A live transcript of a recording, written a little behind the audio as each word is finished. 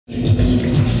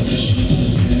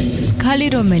ქალი,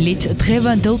 რომელიც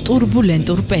დღევანდელ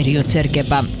ტურბულენტურ პერიოდს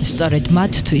ერგება. სწორედ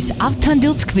მათთვის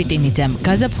ავთანდილს ქვიტინიძემ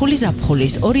გაზაფხული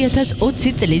ზაფხულის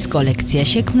 2020 წლის კოლექცია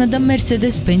შექმნა და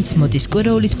მერსედეს ბენც მოდის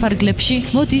კვირეულის ფარგლებში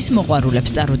მოდის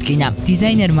მოყვარულებს წარუდგინა.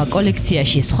 დიზაინერმა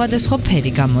კოლექციაში სხვადასხვა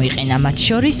ფერი გამოიყენა, მათ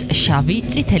შორის შავი,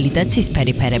 წითელი და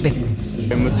ცისფერი ფერები.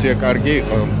 ემოცია კარგი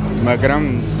იყო, მაგრამ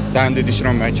ძალიან დიდი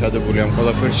შრომაა ჩადებული ამ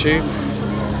ყველაფერში.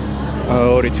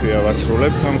 2 თვეა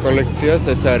ვასრულებთ ამ კოლექციას,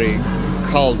 ეს არის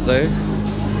ქალზე,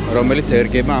 რომელიც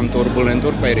ერგება ამ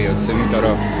ტურბულენტურ პერიოდს, იმიტომ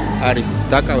რომ არის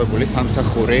დაკავებული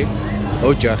სამსახური,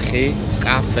 ოჯახი,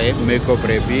 კაფე,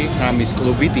 მეგობრები, ღამის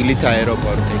კლუბი, დილით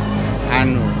აეროპორტი.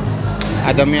 ანუ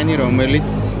ადამიანი, რომელიც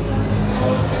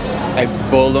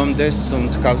ბოლომდე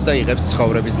სუნთქავს და იღებს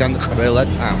ცხოვრებისგან ყველა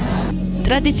წამს.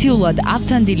 ტრადიციულად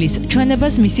ავთანდილის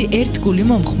ჩვენებას მისი ერთგული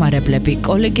მომხმარებლები,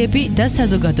 კოლეგები და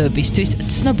საზოგადოებისთვის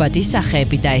ცნობადი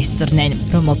სახეები დაესწრნენ,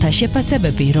 რომელთა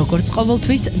შეფასებები როგორც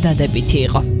ყოველთვის დადებითი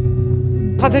იყო.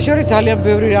 ხათაშორის ძალიან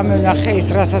ბევრი რამე ვნახე, ის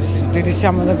რასაც დიდი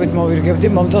სიამოვნებით მოვირგებდი,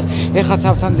 მომწონს, ეხაც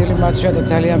ავთანდილი მაცვია და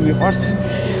ძალიან მიყვარს.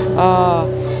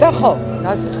 და ხო,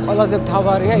 რაც ყველაზე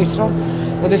მთავარია ის, რომ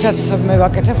როდესაც მე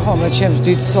ვაკეთებ ხოლმე ჩემს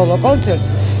დიდ სოლო კონცერტს,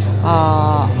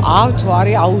 ავთო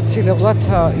არის აუცილებლად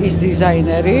ის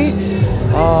დიზაინერი,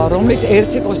 რომლის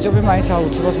ერთი კოსტიუმი მაინც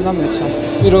აუცილებლად უნდა მეცვას.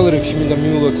 პირველ რიგში მინდა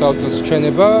მიულოც ავთოს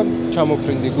ჩვენება,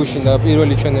 ჩამოფრინდი გუშინ და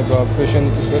პირველი ჩვენება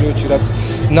ფეშენიკის პერიოდში, რაც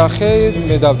ნახე,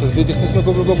 მე და ავთოს დიდი ხნის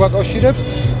მეგობრობა გვაკავშირებს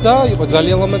და იყო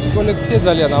ძალიან ლამაზი კოლექცია,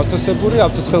 ძალიან ავთოსებური,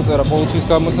 ავთოს ხელწერა ყოველთვის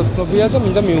გამოსაცნობია და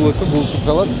მინდა მიულოცო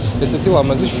გულსუფრად ესეთი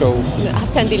ლამაზი შოუ.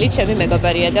 ავთანდილი ჩემი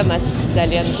მეგობარია და მას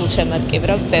ძალიან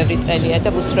გულშემატკივრობ, ბევრი წელია და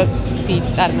ვუსურვებ დიდ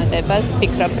წარმატებას,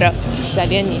 ვფიქრობ, რომ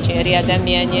ძალიან ნიჭიერი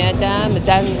ადამიანია და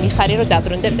ძალიან მიხარი, რომ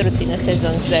დაბრუნდებთ, რომ წინა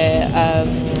სეზონზე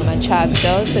მან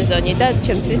ჩააგდო სეზონი და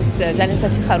ჩემთვის ძალიან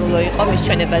სასიხარულო იყო მის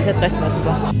ჩვენებაზე დღეს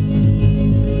მოსვლა.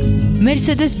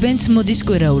 მერსედეს ბენც მოდის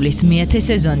კვირეულის მეათე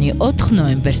სეზონი 4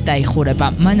 ნოემბერს დაიხურება.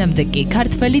 მანამდე კი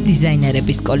ქართველი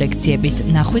დიზაინერების კოლექციების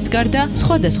ნახვის გარდა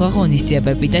სხვადასხვა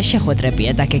ღონისძიებები და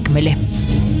შეხვედრებია დაგეგმილი.